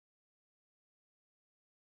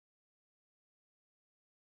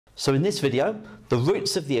So in this video, the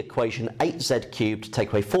roots of the equation 8z cubed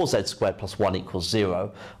take away 4z squared plus 1 equals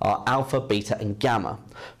 0 are alpha, beta and gamma.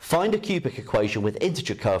 Find a cubic equation with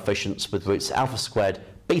integer coefficients with roots alpha squared,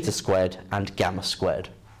 beta squared and gamma squared.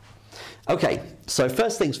 Okay, so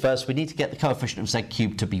first things first, we need to get the coefficient of z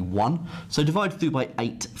cubed to be 1. So divide through by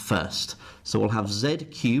 8 first. So we'll have z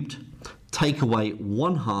cubed take away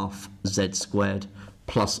 1/2 z squared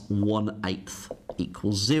plus 1/8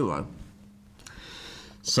 equals 0.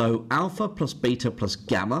 So alpha plus beta plus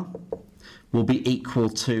gamma will be equal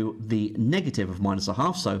to the negative of minus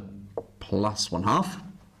 1/2, so plus 1/2.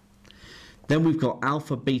 Then we've got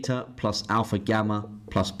alpha beta plus alpha gamma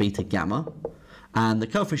plus beta gamma. And the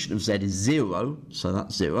coefficient of z is 0, so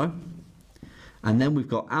that's 0. And then we've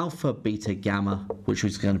got alpha beta gamma, which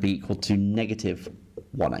is going to be equal to negative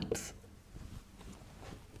 1/8.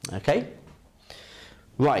 Okay?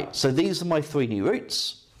 Right, so these are my three new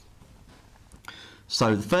roots.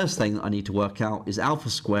 So the first thing that I need to work out is alpha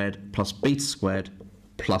squared plus beta squared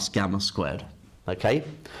plus gamma squared. Okay,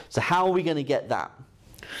 so how are we going to get that?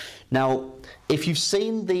 Now, if you've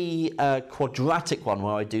seen the quadratic one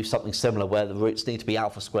where I do something similar where the roots need to be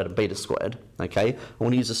alpha squared and beta squared, okay, I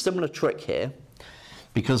want to use a similar trick here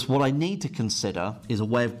because what I need to consider is a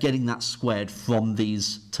way of getting that squared from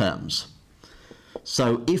these terms.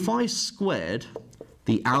 So if I squared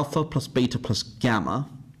the alpha plus beta plus gamma,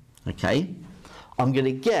 okay, I'm going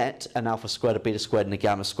to get an alpha squared, a beta squared and a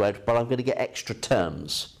gamma squared, but I'm going to get extra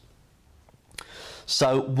terms.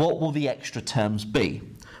 So what will the extra terms be?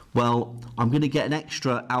 Well, I'm going to get an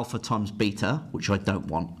extra alpha times beta, which I don't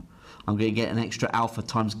want. I'm going to get an extra alpha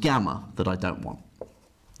times gamma that I don't want.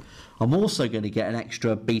 I'm also going to get an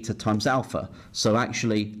extra beta times alpha. So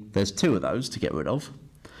actually, there's two of those to get rid of.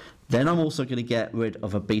 Then I'm also going to get rid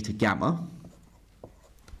of a beta gamma.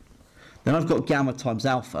 Then I've got gamma times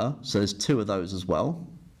alpha, so there's two of those as well.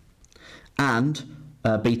 And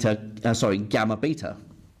gamma beta,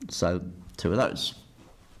 so two of those.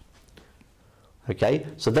 Okay,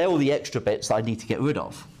 so they're all the extra bits that I need to get rid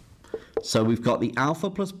of. So we've got the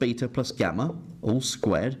alpha plus beta plus gamma, all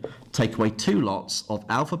squared, take away two lots of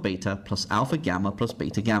alpha beta plus alpha gamma plus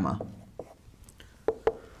beta gamma.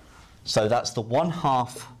 So that's the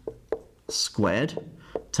 1/2 squared,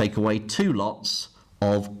 take away two lots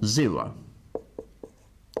of 0,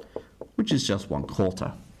 which is just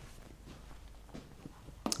 1/4.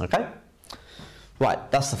 Okay, right,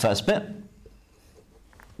 that's the first bit.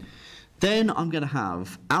 Then I'm going to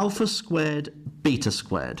have alpha squared beta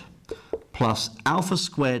squared plus alpha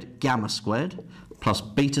squared gamma squared plus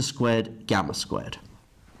beta squared gamma squared.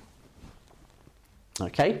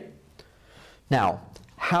 Okay, now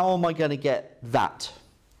how am I going to get that?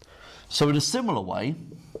 So in a similar way,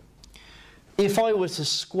 if I were to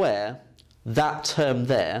square that term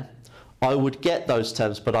there, I would get those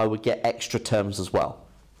terms, but I would get extra terms as well.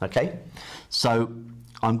 Okay, so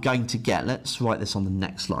I'm going to get, let's write this on the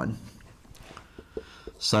next line.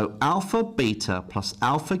 So alpha beta plus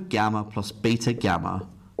alpha gamma plus beta gamma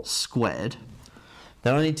squared.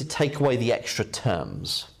 Then I need to take away the extra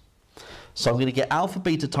terms. So I'm going to get alpha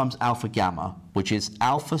beta times alpha gamma, which is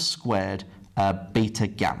alpha squared beta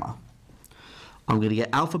gamma. I'm going to get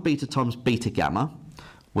alpha beta times beta gamma,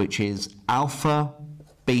 which is alpha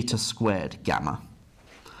beta squared gamma.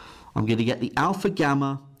 I'm going to get the alpha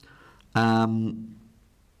gamma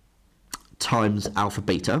times alpha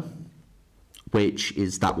beta, which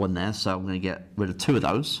is that one there, so I'm going to get rid of two of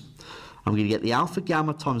those. I'm going to get the alpha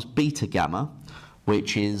gamma times beta gamma,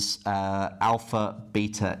 which is alpha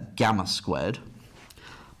beta gamma squared.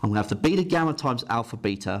 I'm going to have the beta gamma times alpha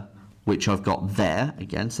beta, which I've got there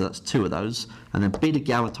again, so that's two of those, and then beta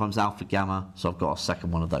gamma times alpha gamma, so I've got a second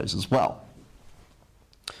one of those as well.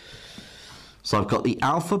 So I've got the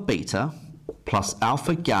alpha beta plus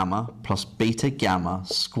alpha gamma plus beta gamma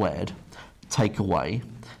squared, take away.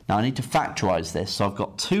 Now I need to factorize this, so I've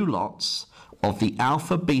got two lots of the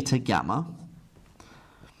alpha beta gamma,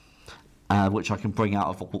 which I can bring out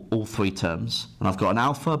of all three terms, and I've got an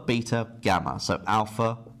alpha beta gamma, so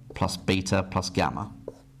alpha plus beta plus gamma.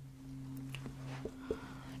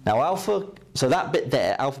 Now so that bit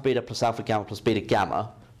there, alpha beta plus alpha gamma plus beta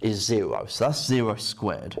gamma, is 0, so that's 0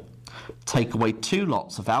 squared. Take away two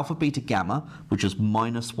lots of alpha beta gamma, which is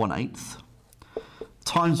minus 1/8,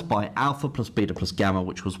 times by alpha plus beta plus gamma,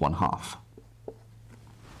 which was 1/2.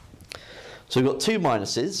 So we've got two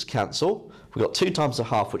minuses, cancel. We've got 2 times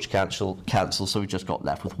 1/2, which cancel, so we've just got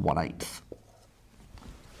left with 1/8.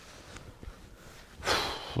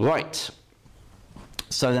 Right.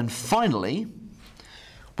 So then finally,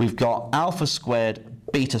 we've got alpha squared,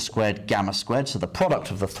 beta squared, gamma squared, so the product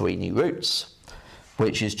of the three new roots,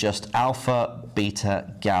 which is just alpha,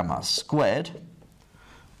 beta, gamma squared,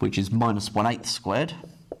 which is minus 1/8 squared,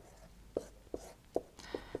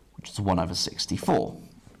 which is 1 over 64.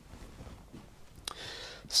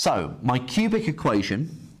 So my cubic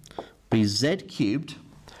equation be z cubed,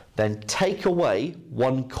 then take away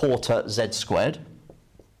 1/4 z squared,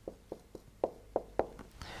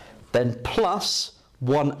 then plus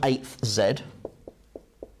 1/8 z,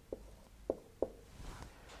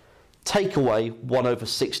 take away 1 over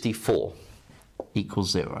 64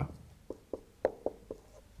 equals 0.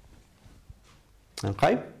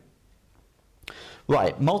 Okay?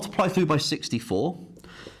 Right, multiply through by 64.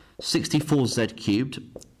 64z cubed,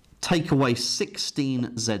 take away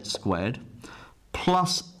 16z squared,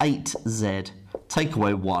 plus 8z, take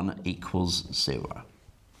away 1 equals 0.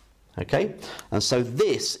 Okay, and so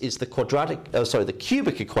this is the the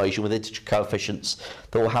cubic equation with integer coefficients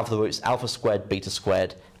that will have the roots alpha squared, beta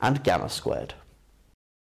squared, and gamma squared.